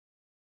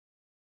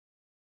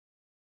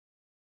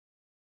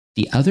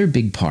The other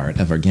big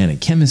part of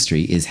organic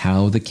chemistry is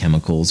how the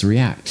chemicals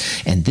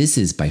react. And this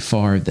is by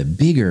far the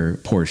bigger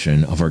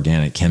portion of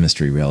organic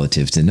chemistry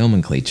relative to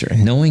nomenclature.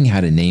 Knowing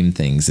how to name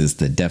things is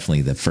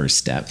definitely the first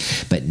step.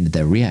 But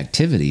the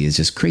reactivity is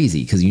just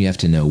crazy because you have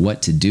to know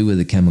what to do with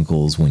the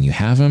chemicals when you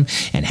have them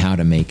and how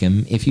to make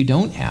them if you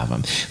don't have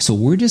them. So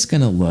we're just going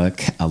to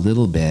look a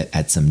little bit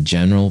at some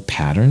general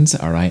patterns,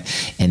 all right?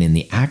 And in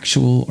the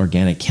actual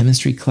organic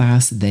chemistry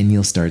class, then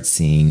you'll start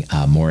seeing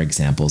more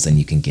examples and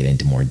you can get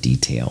into more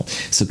detail.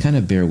 So kind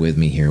of bear with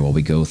me here while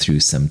we go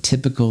through some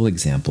typical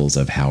examples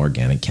of how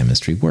organic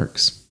chemistry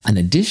works. An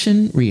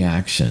addition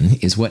reaction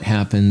is what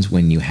happens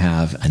when you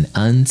have an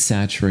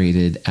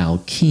unsaturated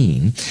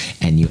alkene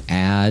and you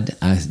add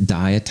a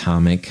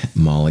diatomic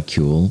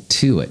molecule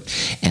to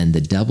it. And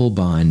the double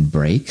bond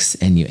breaks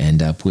and you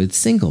end up with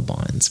single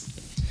bonds.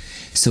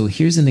 So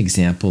here's an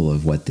example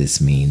of what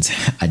this means.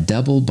 A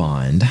double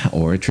bond,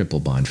 or a triple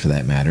bond for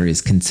that matter,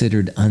 is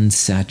considered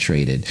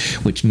unsaturated,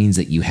 which means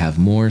that you have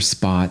more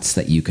spots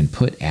that you can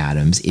put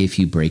atoms if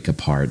you break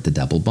apart the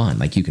double bond.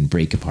 Like you can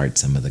break apart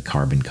some of the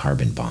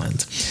carbon-carbon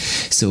bonds.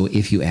 So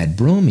if you add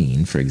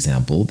bromine, for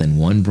example, then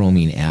one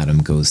bromine atom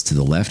goes to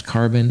the left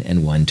carbon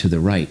and one to the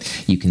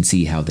right. You can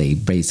see how they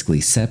basically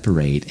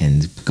separate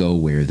and go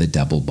where the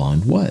double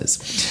bond was.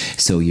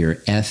 So your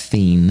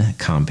ethene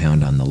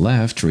compound on the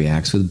left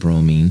reacts with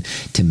bromine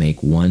to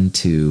make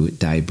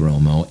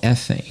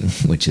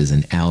 1,2-dibromoethane, which is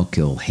an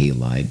alkyl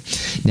halide.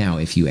 Now,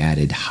 if you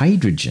added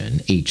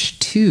hydrogen,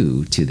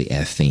 H2, to the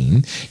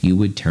ethene, you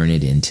would turn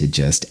it into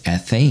just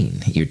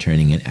ethane. You're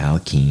turning an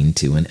alkene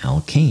to an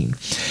alkane.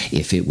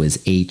 If it was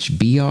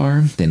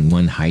HBr, then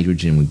one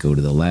hydrogen would go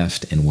to the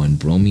left and one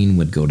bromine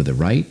would go to the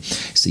right.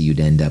 So you'd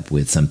end up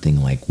with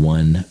something like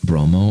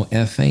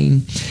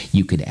 1-bromoethane.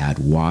 You could add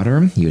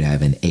water. You'd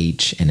have an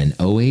H and an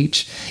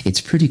OH.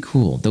 It's pretty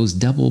cool. Those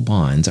double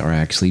bonds are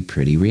actually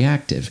pretty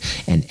reactive,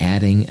 and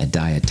adding a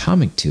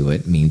diatomic to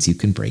it means you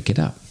can break it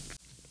up.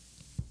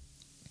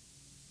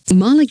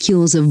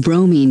 Molecules of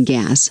bromine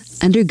gas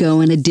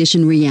undergo an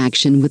addition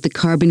reaction with the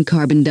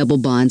carbon-carbon double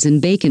bonds in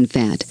bacon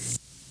fat,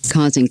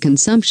 causing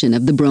consumption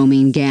of the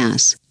bromine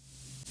gas.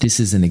 This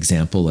is an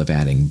example of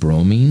adding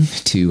bromine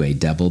to a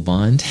double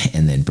bond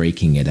and then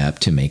breaking it up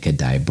to make a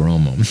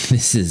dibromo.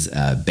 This is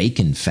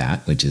bacon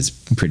fat, which is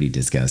pretty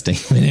disgusting.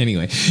 But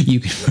anyway, you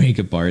can break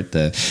apart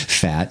the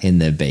fat in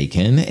the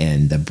bacon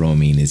and the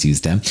bromine is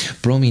used up.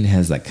 Bromine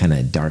has that kind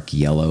of dark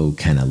yellow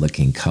kind of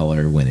looking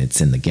color when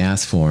it's in the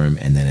gas form,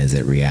 and then as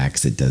it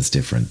reacts, it does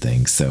different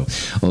things. So,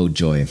 oh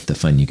joy, the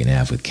fun you can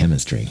have with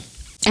chemistry.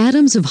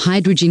 Atoms of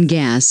hydrogen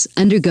gas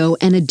undergo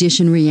an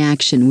addition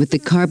reaction with the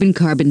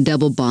carbon-carbon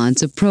double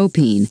bonds of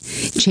propene,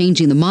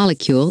 changing the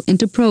molecule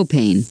into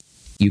propane.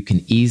 You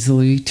can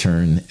easily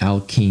turn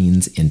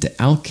alkenes into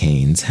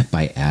alkanes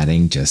by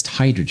adding just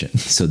hydrogen.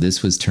 So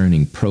this was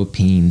turning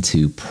propene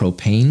to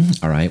propane,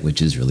 all right,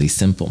 which is really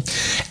simple.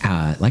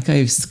 Like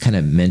I've kind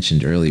of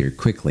mentioned earlier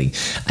quickly,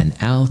 an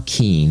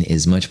alkene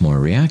is much more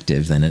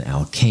reactive than an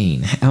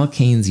alkane.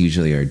 Alkanes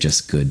usually are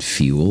just good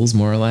fuels,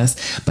 more or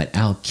less, but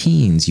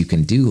alkenes, you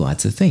can do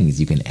lots of things.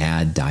 You can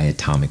add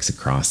diatomics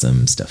across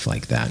them, stuff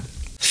like that.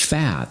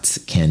 Fats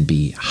can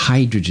be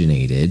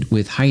hydrogenated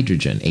with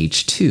hydrogen,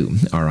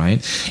 H2, all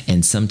right?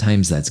 And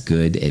sometimes that's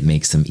good. It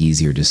makes them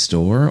easier to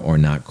store or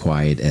not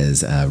quite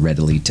as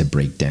readily to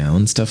break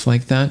down, stuff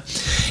like that.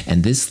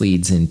 And this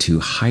leads into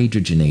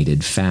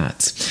hydrogenated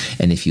fats.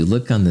 And if you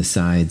look on the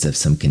sides of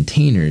some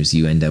containers,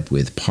 you end up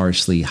with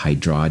partially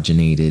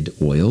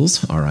hydrogenated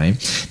oils, all right?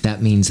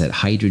 That means that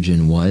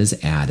hydrogen was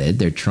added.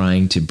 They're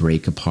trying to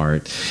break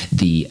apart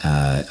the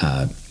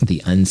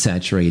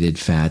unsaturated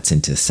fats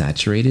into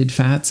saturated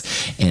fats,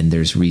 and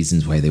there's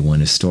reasons why they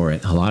want to store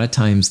it. A lot of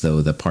times,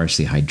 though, the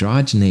partially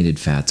hydrogenated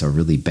fats are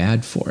really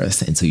bad for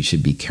us, and so you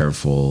should be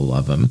careful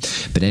of them.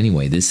 But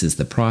anyway, this is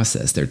the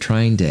process. They're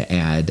trying to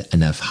add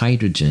enough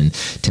hydrogen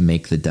to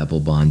make the double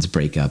bonds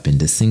break up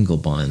into single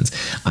bonds.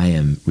 I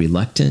am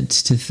reluctant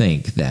to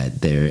think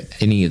that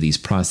any of these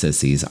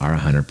processes are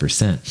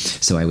 100%.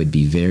 So I would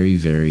be very,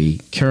 very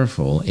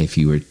careful if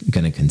you were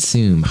going to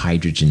consume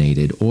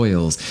hydrogenated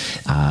oils.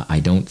 I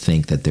don't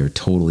think that they're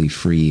totally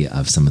free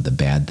of some of the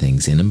bad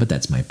things in them, but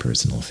that's my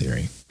personal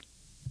theory.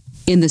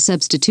 In the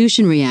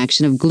substitution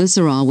reaction of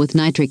glycerol with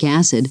nitric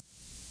acid,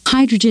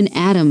 hydrogen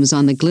atoms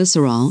on the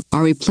glycerol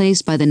are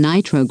replaced by the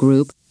nitro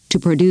group to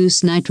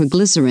produce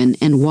nitroglycerin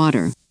and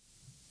water.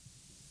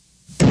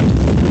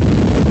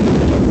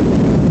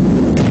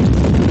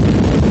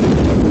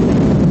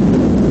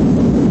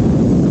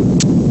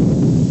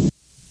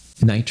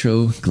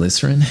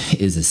 Nitroglycerin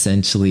is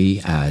essentially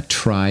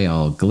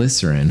triol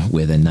glycerin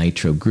with a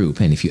nitro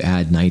group, and if you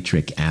add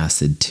nitric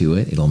acid to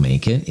it, it'll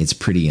make it. It's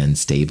pretty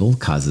unstable,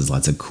 causes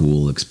lots of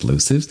cool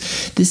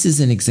explosives. This is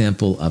an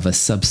example of a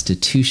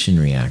substitution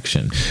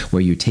reaction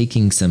where you're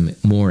taking some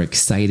more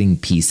exciting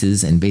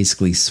pieces and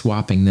basically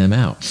swapping them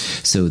out.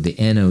 So the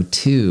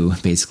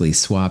NO2 basically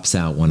swaps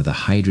out one of the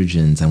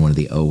hydrogens on one of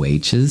the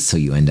OHs, so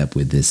you end up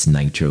with this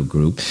nitro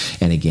group,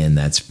 and again,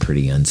 that's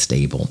pretty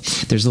unstable.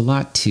 There's a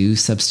lot to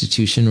substitution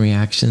substitution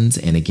reactions.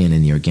 And again,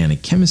 in the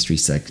organic chemistry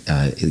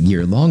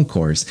year-long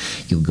course,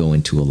 you'll go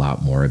into a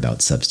lot more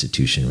about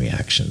substitution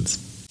reactions.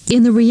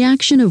 In the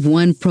reaction of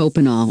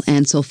 1-propanol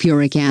and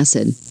sulfuric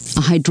acid,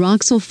 a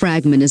hydroxyl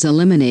fragment is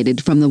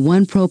eliminated from the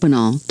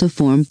 1-propanol to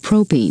form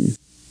propene.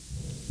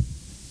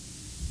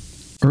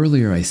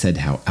 Earlier I said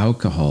how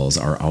alcohols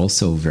are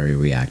also very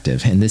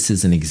reactive, and this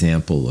is an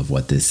example of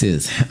what this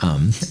is.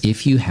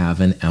 If you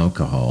have an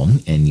alcohol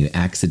and you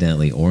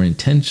accidentally or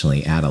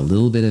intentionally add a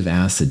little bit of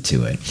acid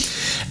to it,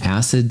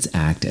 acids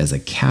act as a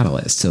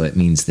catalyst, so it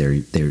means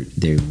they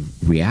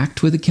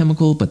react with a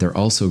chemical, but they're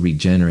also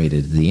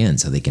regenerated at the end,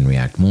 so they can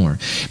react more.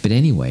 But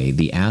anyway,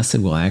 the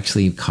acid will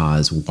actually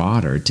cause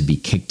water to be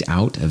kicked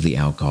out of the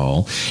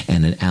alcohol,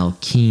 and an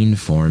alkene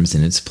forms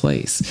in its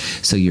place.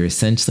 So you're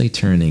essentially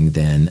turning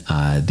then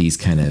these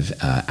kind of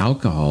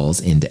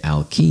alcohols into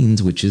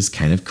alkenes, which is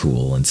kind of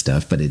cool and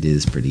stuff, but it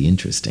is pretty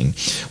interesting.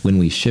 When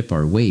we ship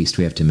our waste,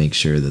 we have to make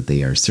sure that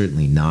they are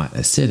certainly not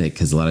acidic,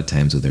 because a lot of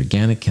times with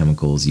organic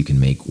chemicals, you can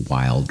make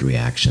wild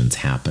reactions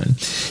happen.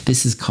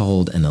 This is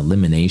called an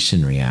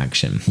elimination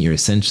reaction. You're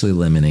essentially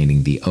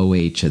eliminating the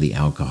OH of the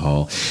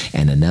alcohol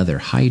and another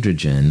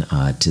hydrogen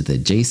to the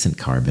adjacent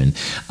carbon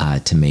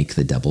to make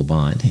the double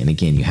bond. And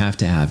again, you have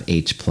to have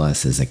H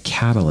plus as a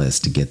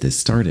catalyst to get this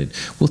started.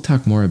 We'll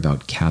talk more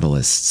about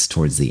catalysts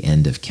towards the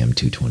end of Chem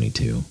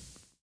 222.